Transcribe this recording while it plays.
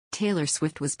Taylor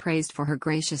Swift was praised for her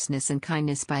graciousness and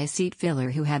kindness by a seat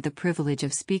filler who had the privilege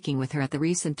of speaking with her at the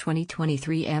recent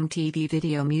 2023 MTV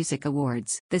Video Music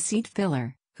Awards. The seat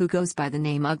filler, who goes by the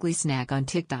name Ugly Snack on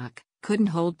TikTok, couldn't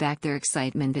hold back their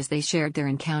excitement as they shared their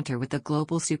encounter with the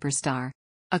global superstar.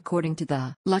 According to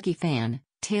the Lucky Fan,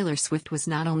 Taylor Swift was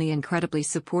not only incredibly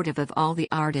supportive of all the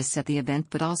artists at the event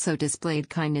but also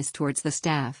displayed kindness towards the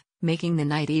staff, making the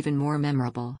night even more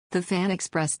memorable. The fan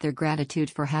expressed their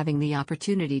gratitude for having the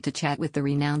opportunity to chat with the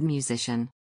renowned musician.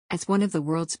 As one of the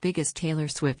world's biggest Taylor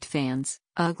Swift fans,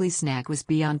 Ugly Snack was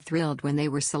beyond thrilled when they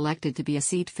were selected to be a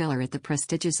seat filler at the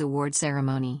prestigious award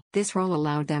ceremony. This role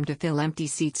allowed them to fill empty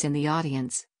seats in the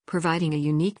audience, providing a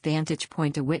unique vantage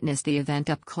point to witness the event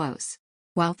up close.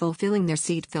 While fulfilling their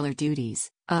seat filler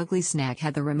duties, Ugly Snack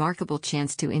had the remarkable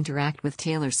chance to interact with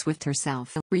Taylor Swift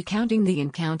herself. Recounting the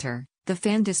encounter, the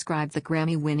fan described the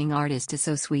Grammy-winning artist as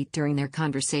so sweet during their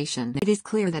conversation. It is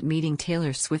clear that meeting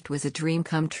Taylor Swift was a dream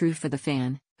come true for the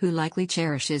fan, who likely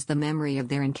cherishes the memory of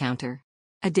their encounter.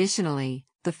 Additionally,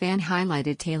 the fan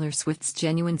highlighted Taylor Swift's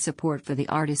genuine support for the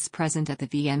artists present at the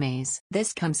VMAs.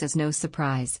 This comes as no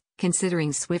surprise,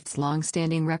 considering Swift's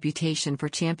long-standing reputation for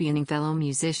championing fellow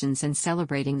musicians and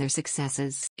celebrating their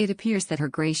successes. It appears that her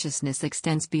graciousness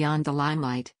extends beyond the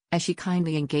limelight, as she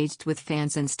kindly engaged with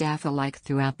fans and staff alike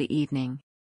throughout the evening.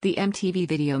 The MTV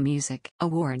Video Music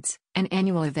Awards, an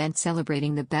annual event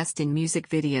celebrating the best in music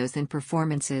videos and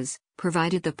performances,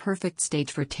 provided the perfect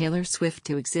stage for Taylor Swift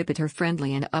to exhibit her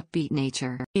friendly and upbeat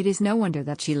nature. It is no wonder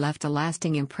that she left a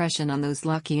lasting impression on those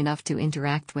lucky enough to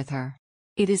interact with her.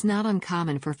 It is not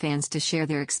uncommon for fans to share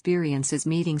their experiences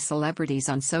meeting celebrities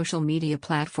on social media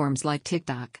platforms like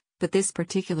TikTok, but this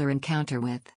particular encounter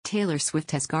with Taylor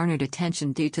Swift has garnered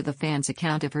attention due to the fans'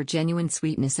 account of her genuine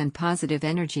sweetness and positive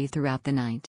energy throughout the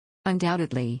night.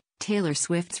 Undoubtedly, Taylor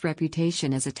Swift's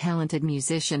reputation as a talented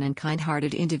musician and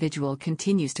kind-hearted individual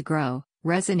continues to grow,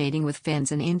 resonating with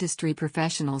fans and industry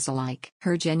professionals alike.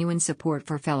 Her genuine support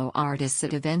for fellow artists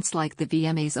at events like the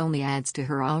VMAs only adds to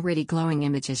her already glowing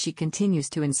image as she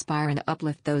continues to inspire and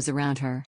uplift those around her.